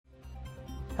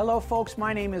Hello folks,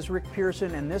 my name is Rick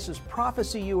Pearson and this is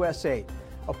Prophecy USA,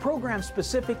 a program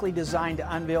specifically designed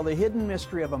to unveil the hidden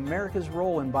mystery of America's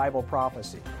role in Bible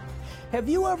prophecy. Have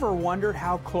you ever wondered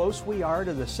how close we are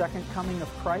to the second coming of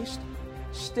Christ?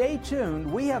 Stay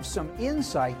tuned, we have some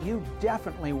insight you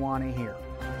definitely want to hear.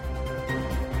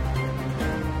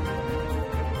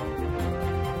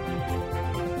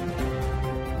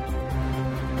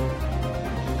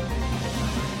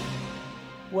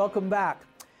 Welcome back.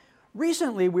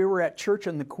 Recently, we were at church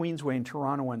on the Queensway in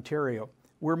Toronto, Ontario,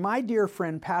 where my dear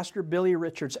friend Pastor Billy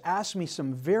Richards asked me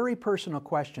some very personal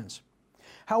questions.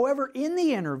 However, in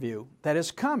the interview that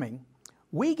is coming,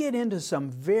 we get into some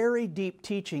very deep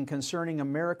teaching concerning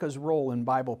America's role in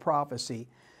Bible prophecy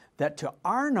that, to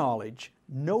our knowledge,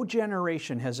 no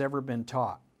generation has ever been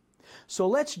taught. So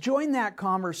let's join that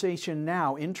conversation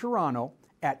now in Toronto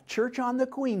at Church on the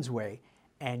Queensway,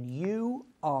 and you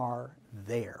are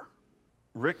there.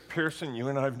 Rick Pearson, you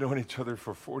and I have known each other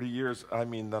for 40 years. I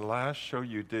mean, the last show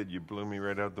you did, you blew me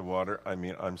right out of the water. I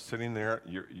mean, I'm sitting there,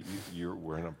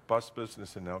 we're in a bus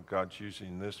business, and now God's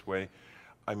using this way.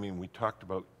 I mean, we talked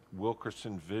about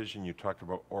Wilkerson vision. You talked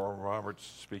about Oral Roberts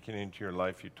speaking into your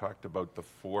life. You talked about the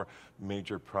four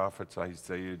major prophets,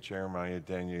 Isaiah, Jeremiah,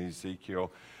 Daniel, Ezekiel.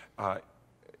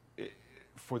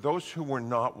 For those who were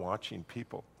not watching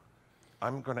people,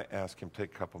 I'm going to ask him to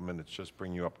take a couple minutes, just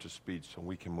bring you up to speed so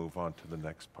we can move on to the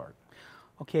next part.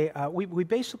 Okay, we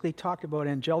basically talked about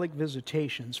angelic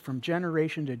visitations from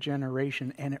generation to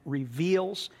generation, and it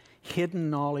reveals hidden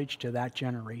knowledge to that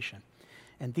generation.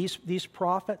 And these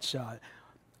prophets,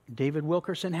 David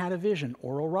Wilkerson had a vision.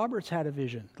 Oral Roberts had a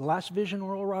vision. The last vision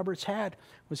Oral Roberts had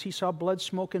was he saw blood,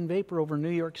 smoke, and vapor over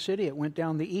New York City. It went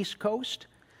down the East Coast.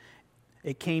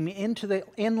 It came into the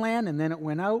inland, and then it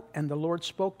went out, and the Lord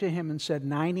spoke to him and said,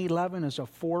 9/11 is a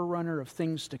forerunner of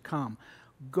things to come.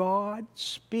 God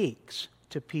speaks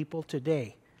to people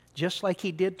today, just like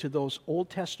he did to those Old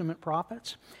Testament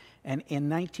prophets. And in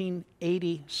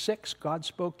 1986, God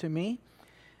spoke to me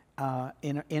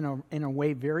in a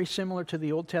way very similar to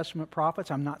the Old Testament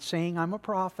prophets. I'm not saying I'm a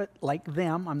prophet like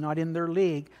them. I'm not in their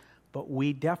league, but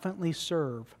we definitely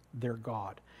serve their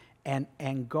God.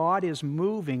 And God is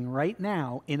moving right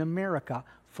now in America,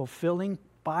 fulfilling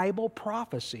Bible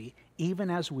prophecy even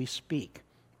as we speak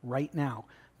right now.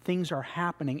 Things are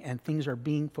happening and things are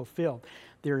being fulfilled.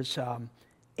 There's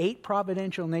 8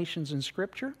 providential nations in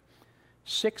Scripture.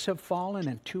 6 have fallen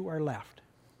and 2 are left.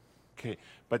 Okay,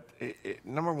 but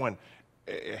number one,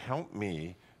 help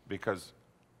me, because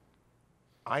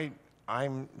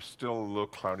I'm still a little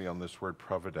cloudy on this word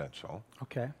providential.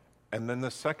 Okay. And then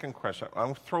the second question,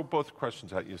 I'll throw both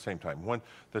questions at you at the same time. One,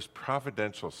 this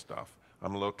providential stuff,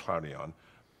 I'm a little cloudy on,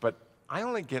 but I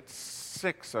only get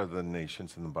 6 of the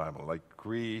nations in the Bible, like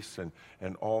Greece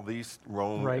and all these,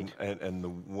 Rome, right, and the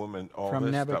woman, all from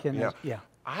this Nebuchadnezzar, stuff. Yeah.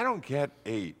 I don't get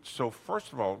 8. So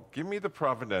first of all, give me the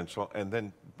providential, and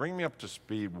then bring me up to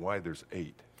speed why there's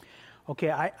 8.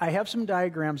 Okay, I have some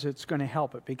diagrams that's going to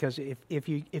help it, because if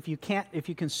you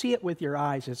can see it with your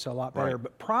eyes, it's a lot better. Right.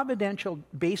 But providential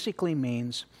basically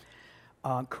means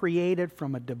created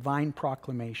from a divine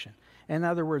proclamation. In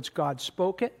other words, God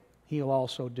spoke it, he'll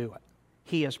also do it.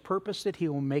 He has purposed it, he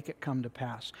will make it come to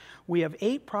pass. We have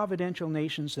 8 providential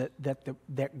nations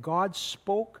that God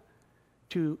spoke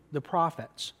to the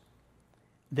prophets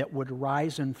that would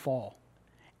rise and fall.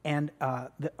 And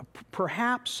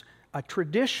perhaps a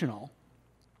traditional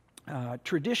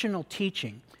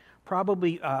teaching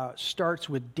probably starts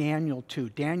with Daniel 2.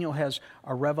 Daniel has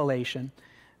a revelation.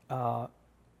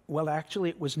 Well, actually,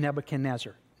 it was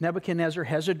Nebuchadnezzar. Nebuchadnezzar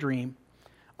has a dream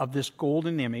of this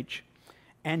golden image,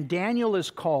 and Daniel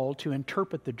is called to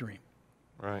interpret the dream.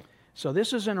 Right. So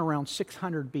this is in around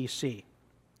 600 BC.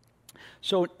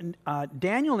 So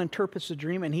Daniel interprets the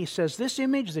dream, and he says, this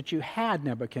image that you had,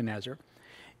 Nebuchadnezzar,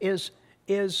 is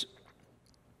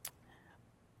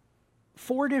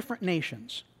 4 different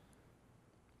nations.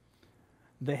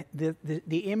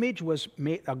 The image was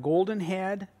made a golden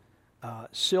head,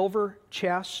 silver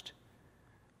chest,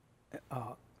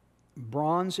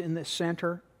 bronze in the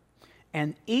center,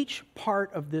 and each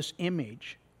part of this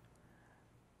image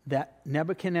that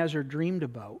Nebuchadnezzar dreamed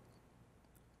about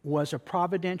was a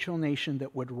providential nation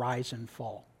that would rise and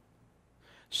fall.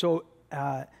 So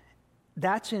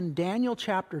that's in Daniel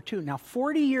chapter 2. Now,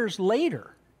 40 years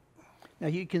later, now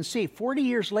you can see, 40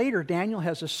 years later, Daniel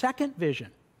has a second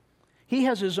vision. He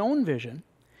has his own vision,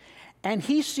 and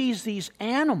he sees these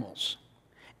animals,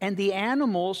 and the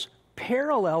animals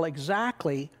parallel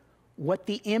exactly what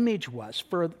the image was.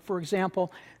 For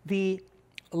example, the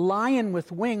lion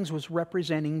with wings was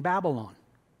representing Babylon,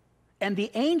 And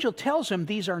the angel tells him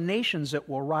these are nations that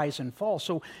will rise and fall.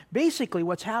 So basically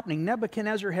what's happening,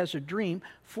 Nebuchadnezzar has a dream.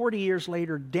 40 years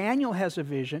later, Daniel has a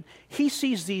vision. He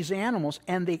sees these animals,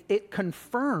 and it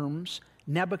confirms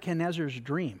Nebuchadnezzar's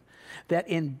dream. That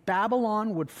in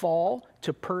Babylon would fall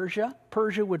to Persia,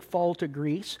 Persia would fall to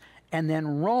Greece, and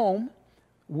then Rome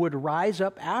would rise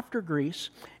up after Greece.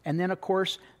 And then, of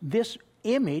course, this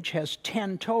image has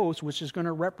 10 toes, which is going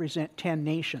to represent 10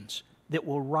 nations that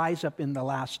will rise up in the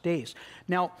last days.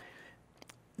 Now,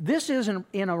 this is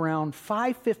in around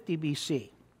 550 BC.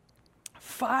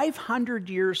 500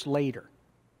 years later,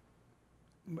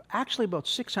 actually about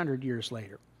 600 years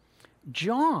later,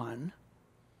 John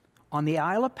on the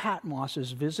Isle of Patmos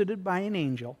is visited by an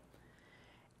angel,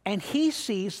 and he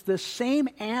sees the same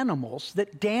animals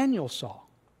that Daniel saw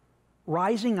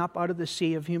rising up out of the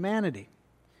sea of humanity.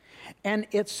 And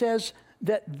it says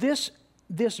that this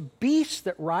beast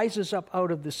that rises up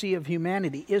out of the sea of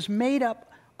humanity is made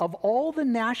up of all the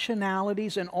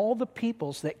nationalities and all the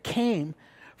peoples that came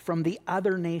from the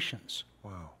other nations.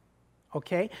 Wow.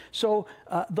 Okay? So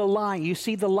the lion, you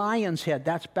see the lion's head,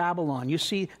 that's Babylon. You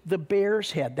see the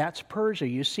bear's head, that's Persia.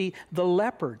 You see the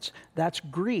leopards, that's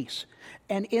Greece.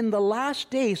 And in the last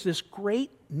days, this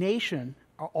great nation,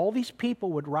 all these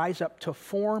people would rise up to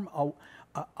form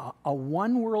a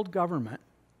one world government.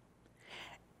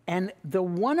 And the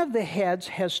one of the heads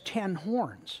has 10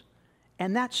 horns.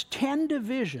 And that's 10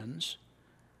 divisions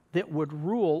that would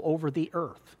rule over the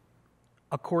earth,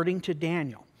 according to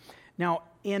Daniel. Now,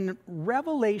 in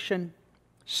Revelation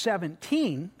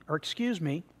 17,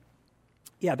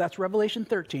 that's Revelation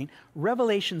 13.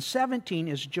 Revelation 17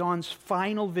 is John's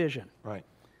final vision. Right.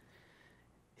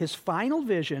 His final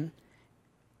vision,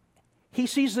 he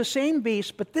sees the same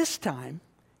beast, but this time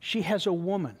she has a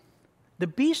woman. The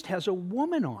beast has a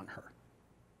woman on her.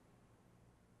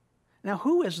 Now,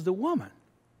 who is the woman?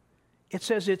 It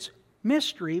says it's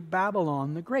Mystery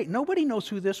Babylon the Great. Nobody knows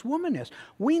who this woman is.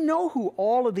 We know who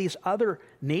all of these other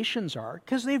nations are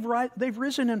because they've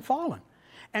risen and fallen.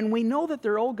 And we know that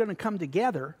they're all going to come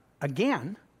together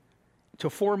again to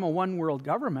form a one world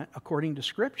government according to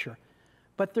Scripture.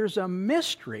 But there's a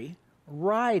mystery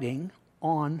riding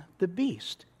on the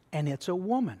beast, and it's a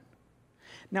woman.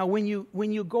 Now, when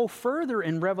you go further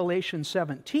in Revelation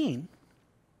 17,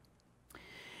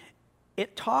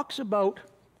 it talks about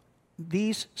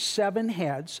these 7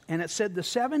 heads, and it said the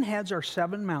 7 heads are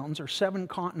 7 mountains or 7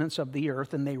 continents of the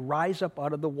earth, and they rise up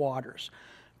out of the waters,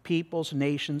 peoples,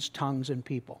 nations, tongues, and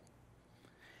people.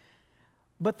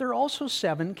 But they're also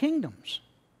 7 kingdoms,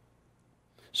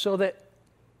 so that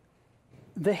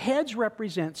the heads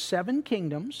represent 7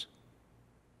 kingdoms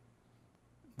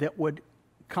that would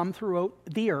come throughout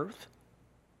the earth.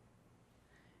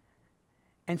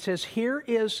 And says here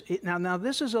is, now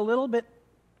this is a little bit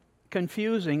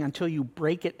confusing until you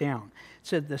break it down. It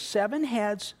said the 7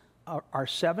 heads are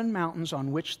 7 mountains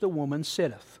on which the woman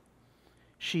sitteth.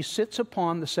 She sits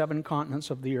upon the 7 continents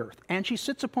of the earth, and she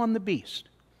sits upon the beast.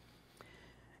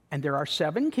 And there are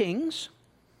 7 kings.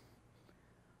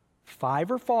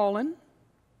 5 are fallen.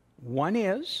 1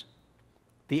 is.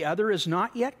 The other is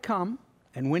not yet come.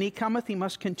 And when he cometh, he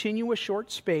must continue a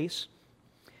short space.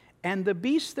 And the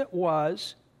beast that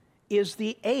was is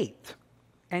the 8th,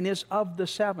 and is of the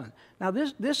 7. Now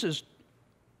this is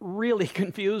really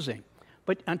confusing,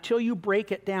 but until you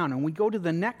break it down, and we go to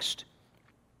the next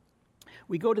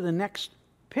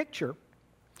picture,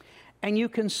 and you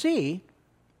can see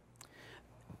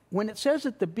when it says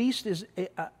that the beast is the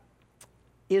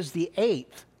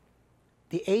 8th.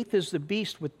 The 8th is the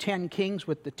beast with 10 kings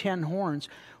with the 10 horns.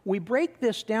 We break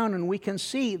this down and we can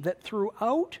see that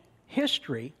throughout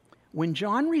history, when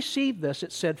John received this,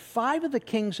 it said 5 of the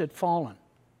kings had fallen.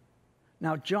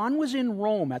 Now, John was in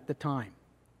Rome at the time.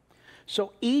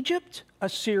 So Egypt,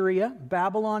 Assyria,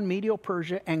 Babylon,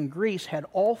 Medo-Persia, and Greece had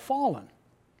all fallen.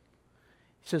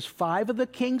 It says 5 of the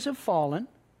kings have fallen.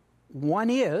 1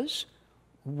 is.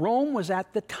 Rome was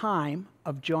at the time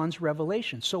of John's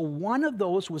revelation. So 1 of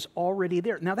those was already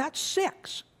there. Now that's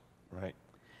 6. Right.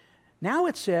 Now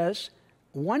it says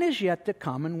 1 is yet to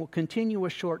come and will continue a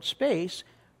short space,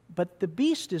 but the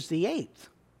beast is the 8th.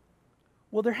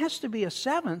 Well, there has to be a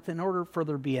 7th in order for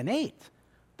there to be an 8th.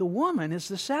 The woman is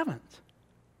the 7th.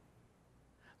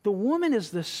 The woman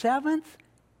is the 7th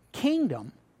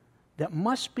kingdom that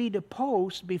must be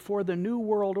deposed before the new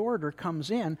world order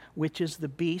comes in, which is the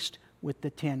beast with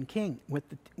the 10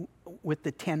 with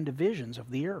the 10 divisions of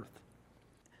the earth.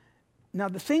 Now,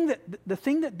 the thing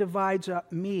that divides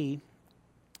up me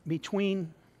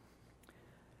between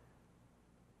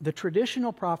the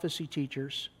traditional prophecy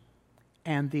teachers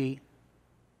and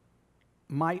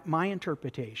my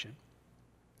interpretation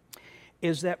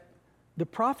is that the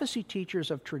prophecy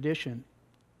teachers of tradition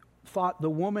thought the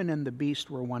woman and the beast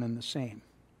were one and the same.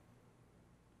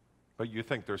 But you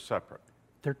think they're separate?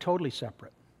 They're totally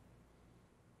separate.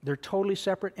 They're totally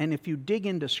separate, and if you dig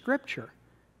into Scripture,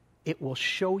 it will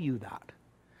show you that.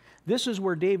 This is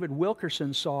where David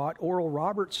Wilkerson saw it, Oral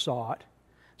Roberts saw it.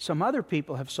 Some other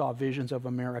people have saw visions of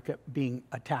America being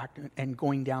attacked and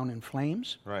going down in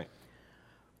flames. Right.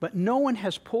 But no one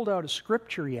has pulled out a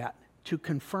Scripture yet to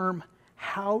confirm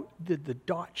how did the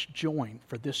dots join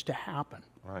for this to happen.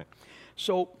 Right.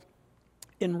 So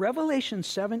in Revelation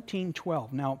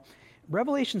 17:12, now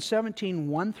Revelation 17,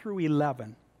 1 through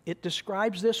 11, it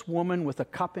describes this woman with a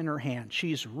cup in her hand.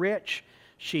 She's rich,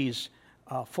 she's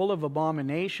full of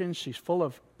abominations, she's full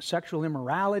of sexual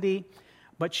immorality,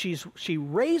 but she's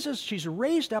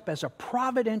raised up as a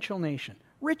providential nation,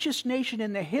 richest nation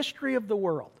in the history of the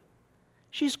world.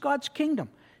 She's God's kingdom.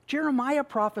 Jeremiah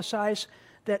prophesies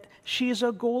that she is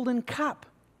a golden cup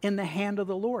in the hand of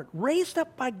the Lord, raised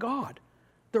up by God,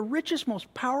 the richest,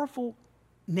 most powerful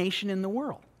nation in the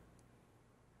world.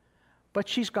 But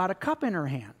she's got a cup in her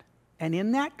hand, and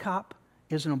in that cup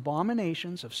is an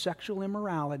abominations of sexual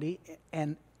immorality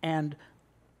and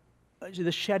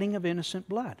the shedding of innocent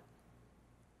blood,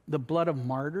 the blood of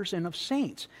martyrs and of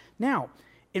saints. Now,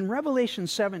 in Revelation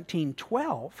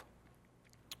 17:12,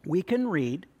 we can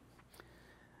read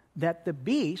that the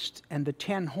beast and the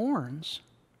 10 horns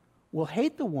will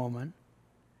hate the woman,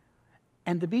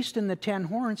 and the beast and the 10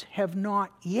 horns have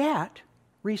not yet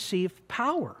received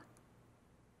power.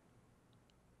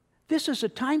 This is a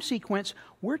time sequence.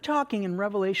 We're talking in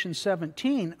Revelation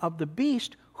 17 of the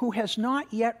beast who has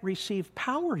not yet received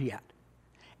power yet.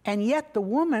 And yet the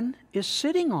woman is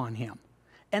sitting on him.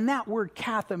 And that word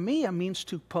kathemia means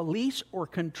to police or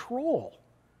control.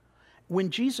 When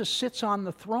Jesus sits on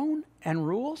the throne and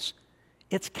rules,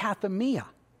 it's kathemia.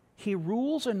 He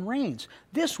rules and reigns.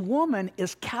 This woman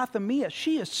is kathemia.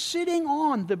 She is sitting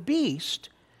on the beast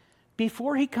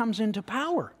before he comes into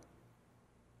power.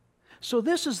 So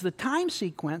this is the time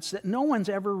sequence that no one's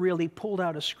ever really pulled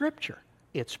out of Scripture.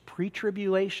 It's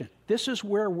pre-tribulation. This is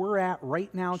where we're at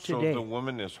right now today. So the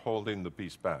woman is holding the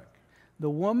beast back. The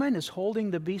woman is holding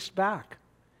the beast back.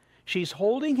 She's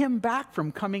holding him back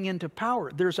from coming into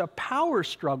power. There's a power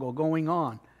struggle going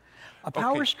on. A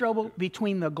power struggle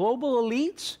between the global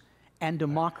elites and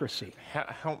democracy.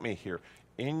 Help me here.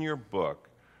 In your book,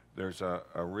 there's a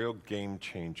real game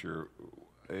changer.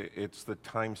 It's the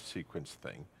time sequence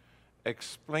thing.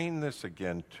 Explain this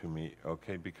again to me,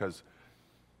 okay? Because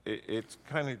it's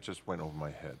kind of just went over my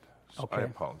head. So Okay. I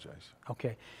apologize.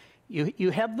 Okay.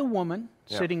 You have the woman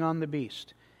sitting on the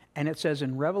beast. And it says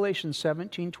in Revelation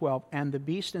 17:12, and the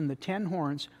beast and the 10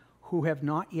 horns who have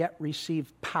not yet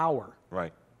received power.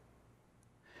 Right.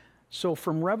 So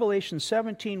from Revelation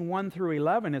 17, 1 through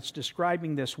 11, it's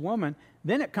describing this woman.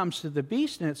 Then it comes to the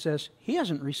beast and it says he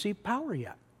hasn't received power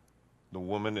yet. The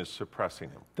woman is suppressing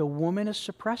him. The woman is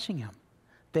suppressing him.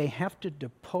 They have to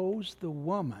depose the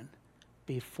woman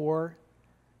before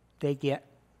they get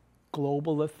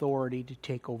global authority to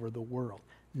take over the world.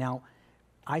 Now,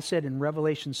 I said in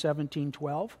Revelation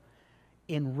 17:12,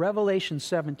 in Revelation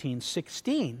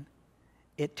 17:16,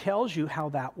 it tells you how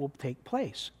that will take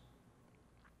place.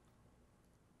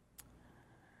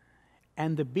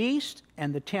 And the beast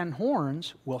and the 10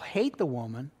 horns will hate the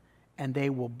woman, and they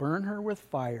will burn her with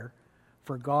fire,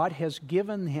 for God has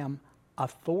given him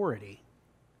authority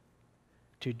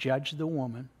to judge the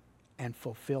woman and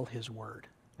fulfill his word.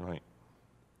 Right.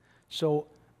 So,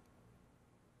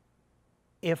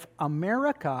 if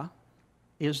America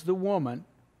is the woman,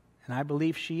 and I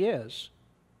believe she is,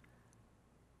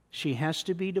 she has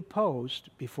to be deposed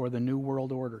before the New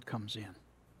World Order comes in.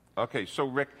 Okay, so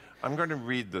Rick, I'm going to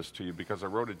read this to you because I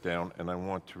wrote it down and I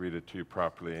want to read it to you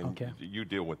properly, and Okay. you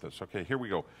deal with this. Okay, here we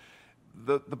go.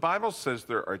 The Bible says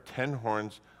there are 10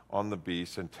 horns on the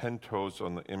beast and 10 toes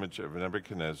on the image of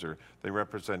Nebuchadnezzar. They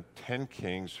represent 10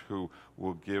 kings who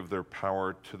will give their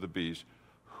power to the beast.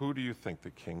 Who do you think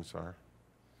the kings are?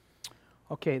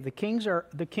 Okay, the kings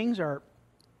are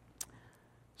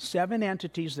 7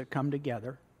 entities that come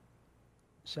together,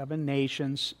 7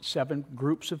 nations, 7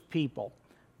 groups of people,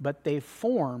 but they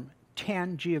form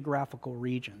 10 geographical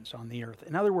regions on the earth.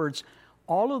 In other words,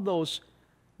 all of those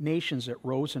nations that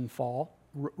rose and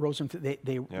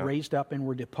they raised up and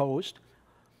were deposed,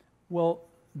 well,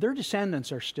 their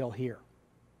descendants are still here.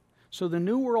 So the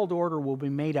New World Order will be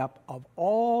made up of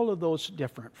all of those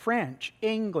different French,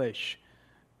 English,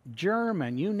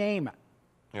 German, you name it.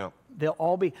 Yeah. They'll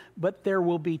all be, but there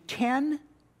will be 10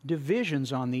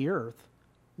 divisions on the earth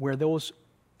where those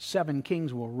 7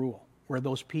 kings will rule, where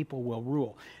those people will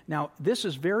rule. Now, this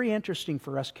is very interesting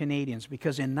for us Canadians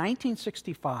because in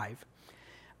 1965,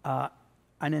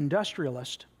 an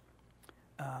industrialist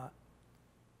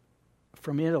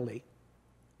from Italy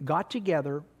got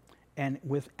together and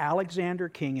with Alexander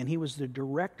King, and he was the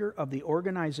director of the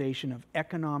Organization of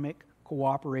Economic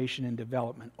Cooperation and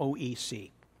Development,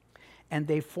 OEC. And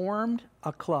they formed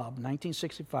a club,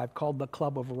 1965, called the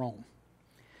Club of Rome.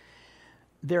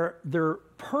 Their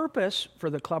purpose for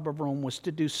the Club of Rome was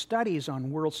to do studies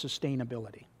on world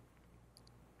sustainability.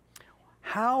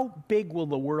 How big will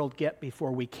the world get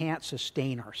before we can't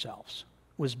sustain ourselves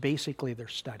was basically their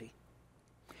study.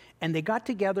 And they got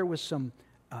together with some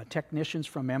technicians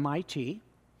from MIT,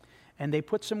 and they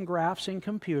put some graphs in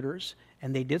computers,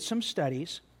 and they did some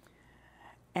studies.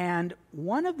 And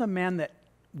one of the men that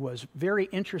was very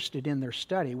interested in their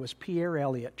study was Pierre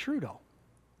Elliott Trudeau.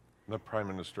 The Prime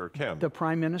Minister of Canada. The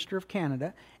Prime Minister of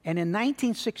Canada. And in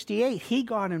 1968, he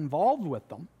got involved with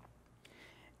them.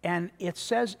 And it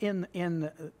says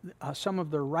in some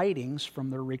of their writings from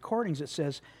their recordings, it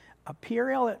says, Pierre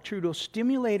Elliott Trudeau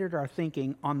stimulated our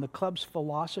thinking on the club's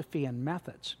philosophy and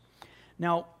methods.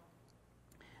 Now,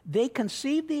 they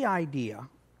conceived the idea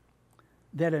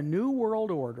that a new world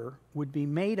order would be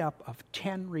made up of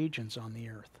 10 regions on the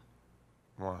earth.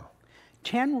 Wow.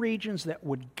 10 regions that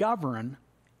would govern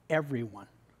everyone.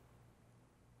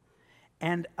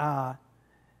 And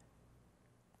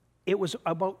it was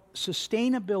about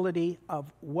sustainability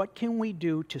of what can we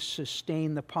do to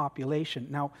sustain the population.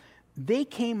 Now, they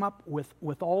came up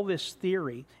with all this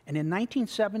theory, and in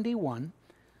 1971,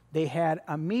 they had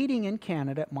a meeting in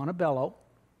Canada at Montebello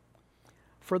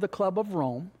for the Club of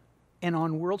Rome and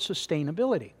on world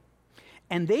sustainability.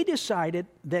 And they decided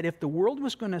that if the world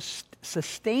was going to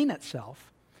sustain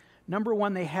itself, number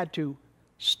one, they had to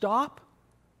stop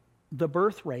the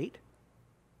birth rate,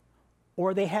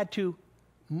 or they had to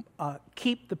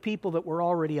keep the people that were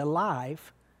already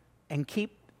alive and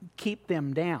keep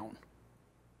them down.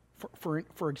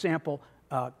 For example,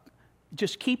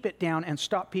 just keep it down and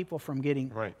stop people from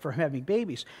from having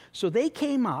babies. So they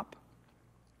came up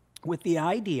with the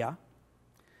idea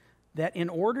that in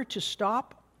order to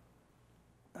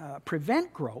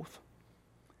prevent growth,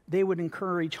 they would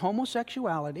encourage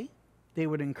homosexuality, they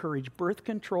would encourage birth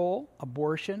control,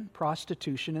 abortion,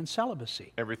 prostitution, and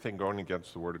celibacy. Everything going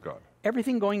against the Word of God.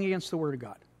 Everything going against the Word of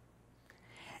God.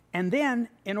 And then,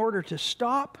 in order to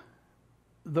stop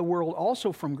the world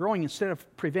also from growing, instead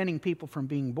of preventing people from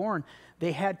being born,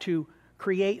 they had to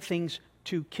create things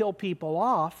to kill people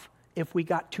off if we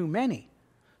got too many.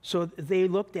 So they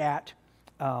looked at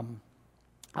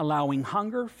allowing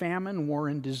hunger, famine, war,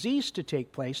 and disease to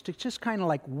take place to just kind of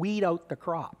like weed out the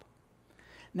crop.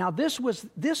 Now this was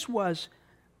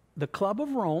the Club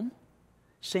of Rome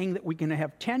saying that we're going to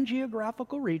have 10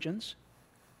 geographical regions,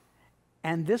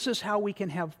 and this is how we can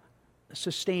have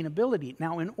sustainability.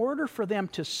 Now, in order for them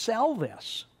to sell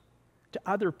this to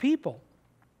other people,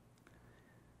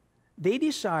 they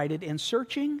decided in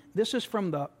searching, this is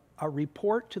from a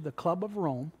report to the Club of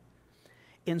Rome,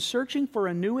 in searching for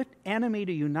a new enemy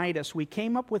to unite us, we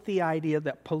came up with the idea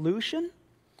that pollution,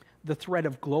 the threat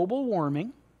of global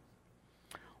warming,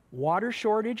 water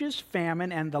shortages,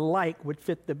 famine, and the like would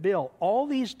fit the bill. All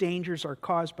these dangers are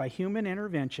caused by human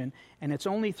intervention, and it's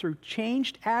only through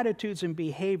changed attitudes and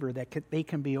behavior that they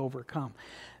can be overcome.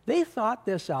 They thought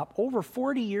this up over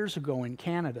 40 years ago in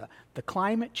Canada, the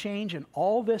climate change and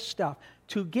all this stuff,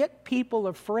 to get people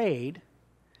afraid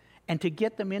and to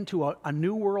get them into a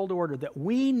new world order, that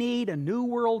we need a new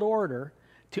world order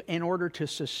in order to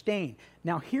sustain.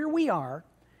 Now, here we are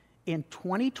in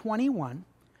 2021.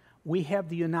 We have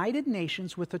the United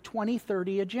Nations with the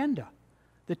 2030 agenda.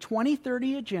 The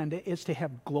 2030 agenda is to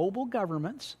have global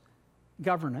governance,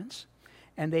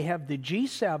 and they have the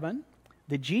G7,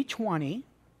 the G20,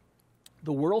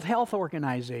 the World Health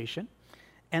Organization,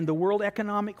 and the World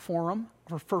Economic Forum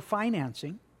for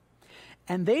financing.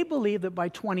 And they believe that by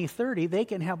 2030, they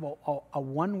can have a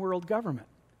one world government.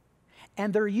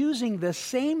 And they're using the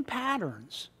same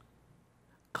patterns: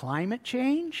 climate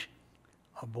change,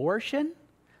 abortion,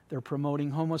 they're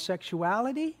promoting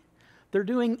homosexuality. They're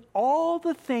doing all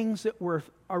the things that were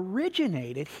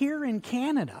originated here in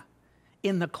Canada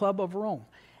in the Club of Rome.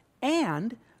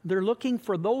 And they're looking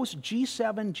for those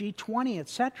G7, G20,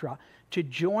 etc., to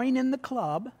join in the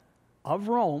Club of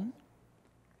Rome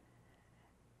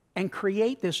and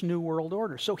create this new world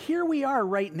order. So here we are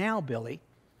right now, Billy,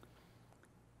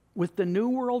 with the new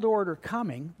world order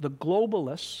coming. The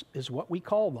globalists is what we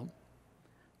call them.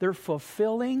 They're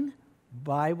fulfilling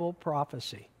Bible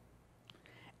prophecy.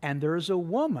 And there's a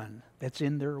woman that's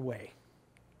in their way.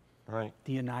 Right.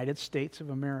 The United States of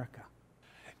America.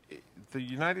 the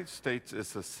United States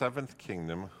is the seventh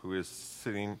kingdom who is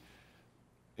sitting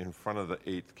in front of the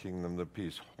eighth kingdom, the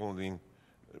beast, holding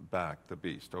back the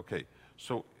beast. Okay,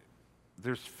 so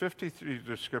there's 53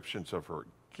 descriptions of her.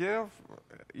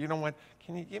 You know what?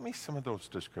 Can you give me some of those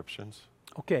descriptions?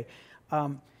 Okay,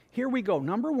 here we go.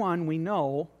 Number one, we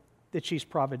know that she's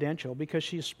providential because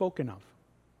she is spoken of.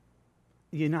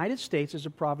 The United States is a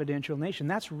providential nation.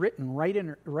 That's written right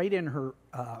in her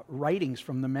writings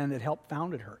from the men that helped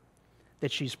founded her,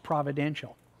 that she's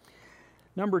providential.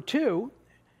 Number two,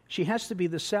 she has to be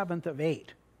the seventh of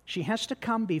eight. She has to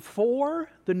come before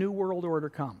the New World Order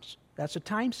comes. That's a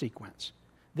time sequence.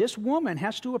 This woman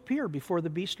has to appear before the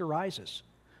beast arises.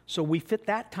 So we fit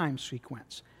that time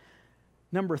sequence.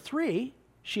 Number three,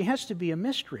 she has to be a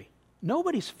mystery.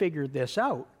 Nobody's figured this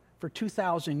out for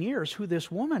 2,000 years who this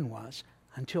woman was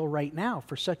until right now,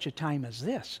 for such a time as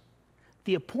this.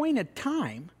 The appointed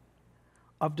time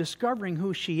of discovering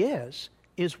who she is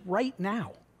right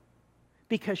now,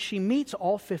 because she meets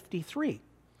all 53.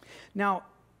 Now,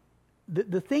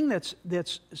 the thing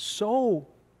that's so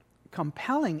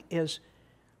compelling is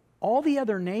all the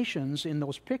other nations in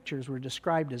those pictures were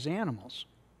described as animals,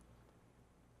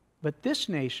 but this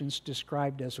nation's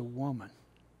described as a woman.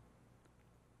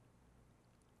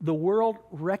 The world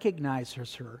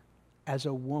recognizes her as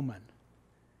a woman.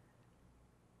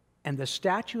 And the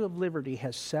Statue of Liberty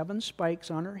has 7 spikes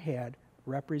on her head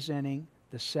representing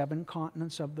the 7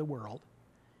 continents of the world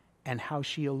and how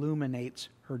she illuminates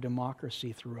her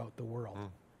democracy throughout the world.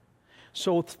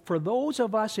 So for those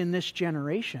of us in this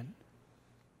generation,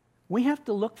 we have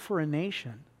to look for a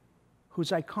nation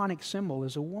whose iconic symbol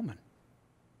is a woman.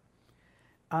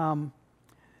 Number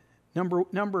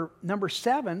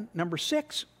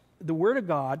 6, the Word of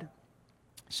God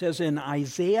says in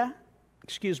Revelation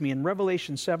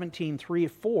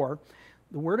 17:3-4,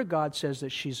 the Word of God says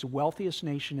that she's the wealthiest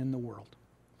nation in the world.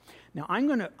 Now,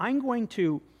 I'm going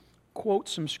to quote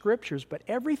some scriptures, but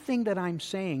everything that I'm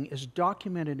saying is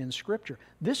documented in Scripture.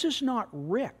 This is not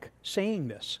Rick saying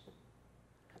this.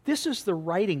 This is the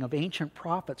writing of ancient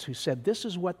prophets who said this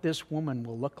is what this woman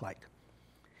will look like.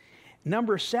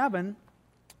 Number 7,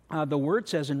 the Word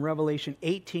says in Revelation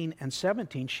 18 and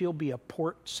 17, she'll be a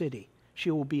port city. She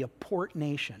will be a port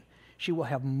nation. She will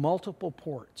have multiple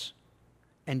ports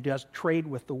and does trade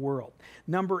with the world.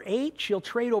 Number 8, she'll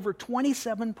trade over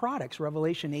 27 products,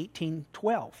 Revelation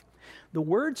 18:12. The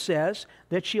Word says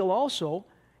that she'll also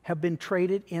have been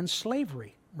traded in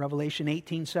slavery, Revelation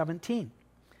 18:17.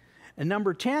 And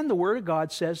number 10, the Word of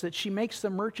God says that she makes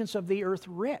the merchants of the earth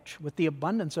rich with the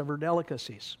abundance of her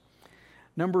delicacies.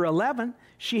 Number 11,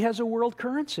 she has a world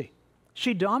currency.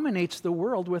 She dominates the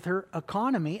world with her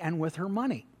economy and with her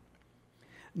money.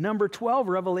 Number 12,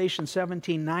 Revelation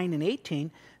 17:9 and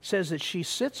 18 says that she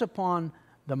sits upon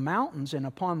the mountains and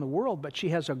upon the world, but she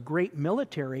has a great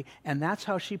military, and that's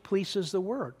how she pleases the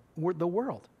world, with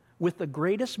the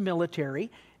greatest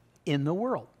military in the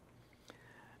world.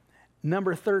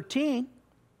 Number 13,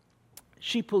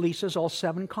 she polices all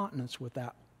 7 continents with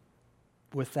that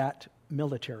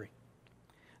military.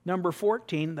 Number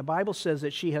 14, the Bible says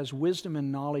that she has wisdom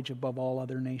and knowledge above all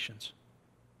other nations.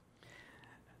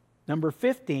 Number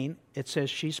 15, it says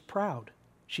she's proud.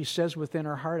 She says within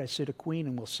her heart, I sit a queen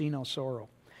and will see no sorrow.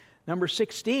 Number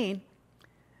 16,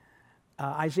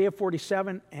 Isaiah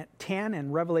 47:10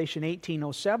 and Revelation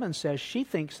 18:07 says she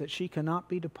thinks that she cannot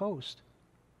be deposed.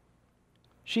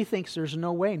 She thinks there's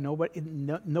no way,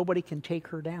 nobody can take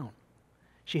her down.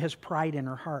 She has pride in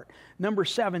her heart. Number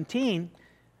 17,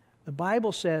 the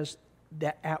Bible says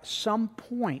that at some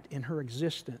point in her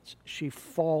existence, she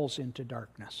falls into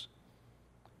darkness.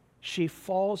 She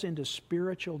falls into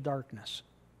spiritual darkness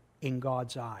in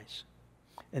God's eyes.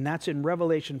 And that's in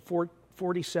Revelation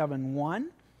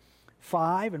 47:1,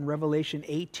 5, and Revelation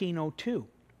 18:02.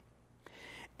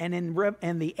 And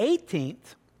the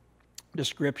 18th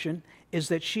description is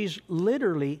that she's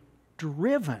literally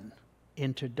driven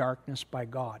into darkness by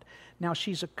God. Now,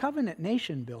 she's a covenant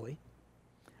nation, Billy.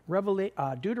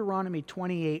 Deuteronomy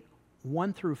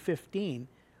 28:1-15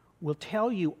 will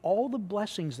tell you all the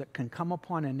blessings that can come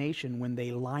upon a nation when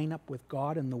they line up with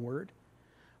God and the Word.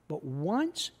 But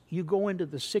once you go into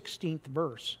the 16th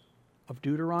verse of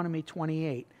Deuteronomy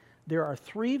 28, there are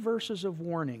 3 verses of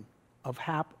warning of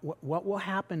what will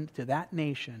happen to that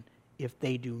nation if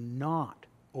they do not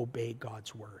obey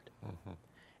God's Word. Mm-hmm.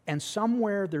 And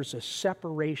somewhere there's a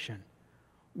separation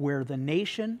where the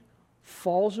nation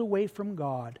falls away from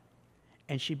God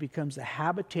and she becomes the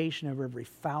habitation of every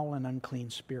foul and unclean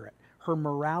spirit. Her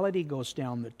morality goes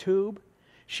down the tube.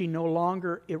 She no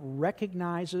longer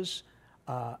recognizes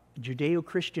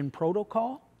Judeo-Christian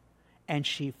protocol, and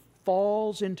she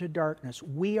falls into darkness.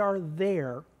 We are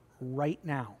there right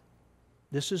now.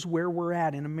 This is where we're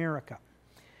at in America.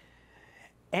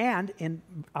 And in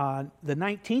the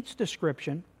 19th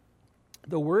description,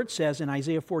 the word says in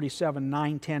Isaiah 47,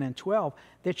 9, 10, and 12,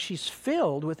 that she's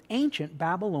filled with ancient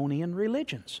Babylonian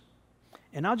religions.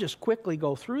 And I'll just quickly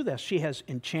go through this. She has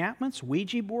enchantments,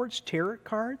 Ouija boards, tarot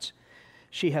cards.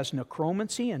 She has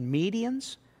necromancy and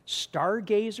mediums,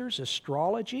 stargazers,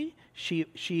 astrology.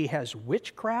 She has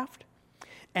witchcraft.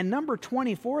 And number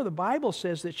 24, the Bible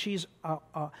says that she's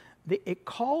it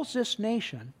calls this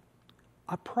nation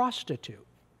a prostitute.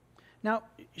 Now,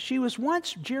 she was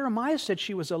once, Jeremiah said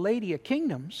she was a lady of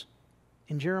kingdoms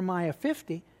in Jeremiah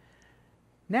 50.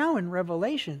 Now in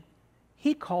Revelation,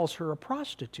 he calls her a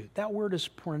prostitute. That word is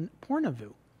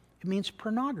pornavou. It means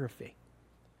pornography.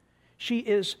 She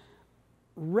is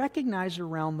recognized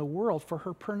around the world for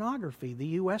her pornography. The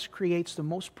U.S. creates the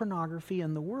most pornography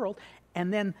in the world.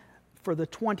 And then for the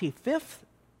 25th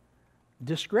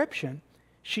description,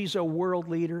 she's a world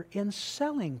leader in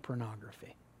selling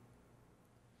pornography.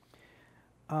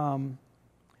 The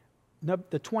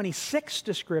 26th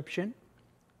description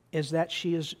is that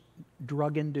she is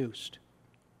drug-induced.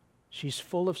 She's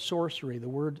full of sorcery. The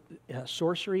word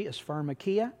sorcery is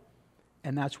pharmakia,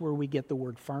 and that's where we get the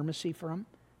word pharmacy from,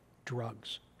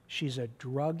 drugs. She's a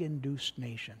drug-induced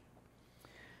nation.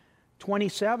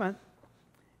 27th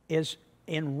is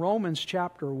in Romans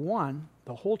chapter 1,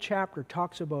 the whole chapter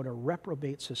talks about a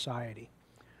reprobate society.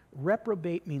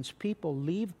 Reprobate means people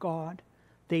leave God.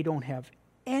 They don't have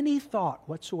any thought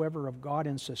whatsoever of God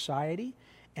in society,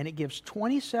 and it gives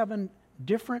 27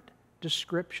 different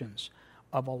descriptions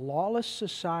of a lawless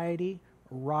society,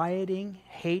 rioting,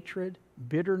 hatred,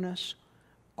 bitterness,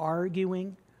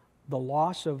 arguing, the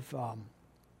loss of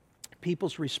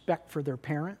people's respect for their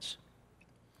parents.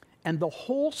 And the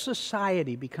whole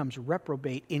society becomes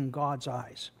reprobate in God's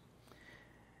eyes.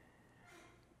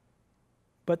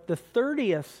 But the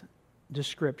 30th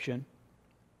description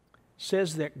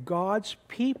says that God's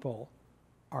people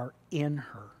are in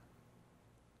her.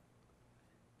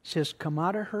 It says, "Come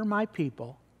out of her, my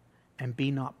people, and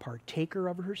be not partaker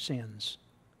of her sins,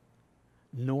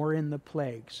 nor in the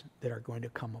plagues that are going to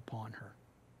come upon her."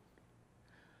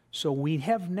 So we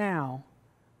have now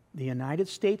the United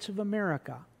States of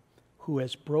America who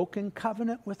has broken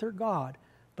covenant with her God,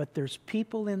 but there's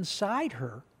people inside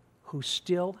her who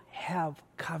still have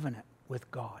covenant with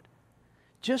God.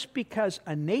 Just because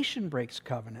a nation breaks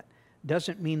covenant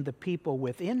doesn't mean the people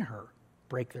within her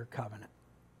break their covenant.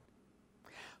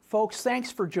 Folks,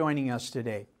 thanks for joining us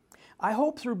today. I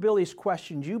hope through Billy's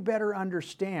questions you better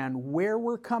understand where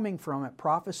we're coming from at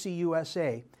Prophecy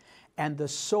USA and the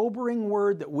sobering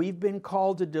word that we've been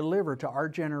called to deliver to our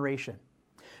generation.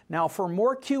 Now, for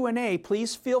more Q&A,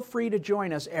 please feel free to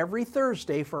join us every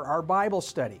Thursday for our Bible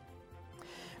study.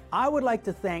 I would like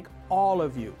to thank all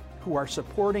of you who are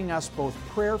supporting us both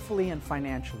prayerfully and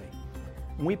financially.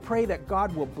 And we pray that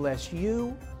God will bless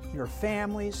you, your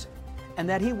families, and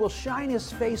that He will shine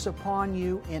His face upon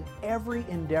you in every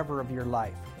endeavor of your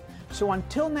life. So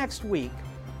until next week,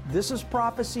 this is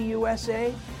Prophecy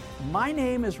USA. My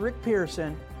name is Rick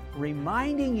Pearson,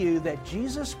 reminding you that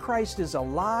Jesus Christ is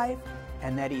alive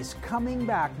and that He's coming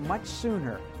back much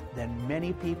sooner than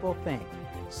many people think.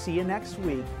 See you next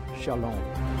week. Shalom.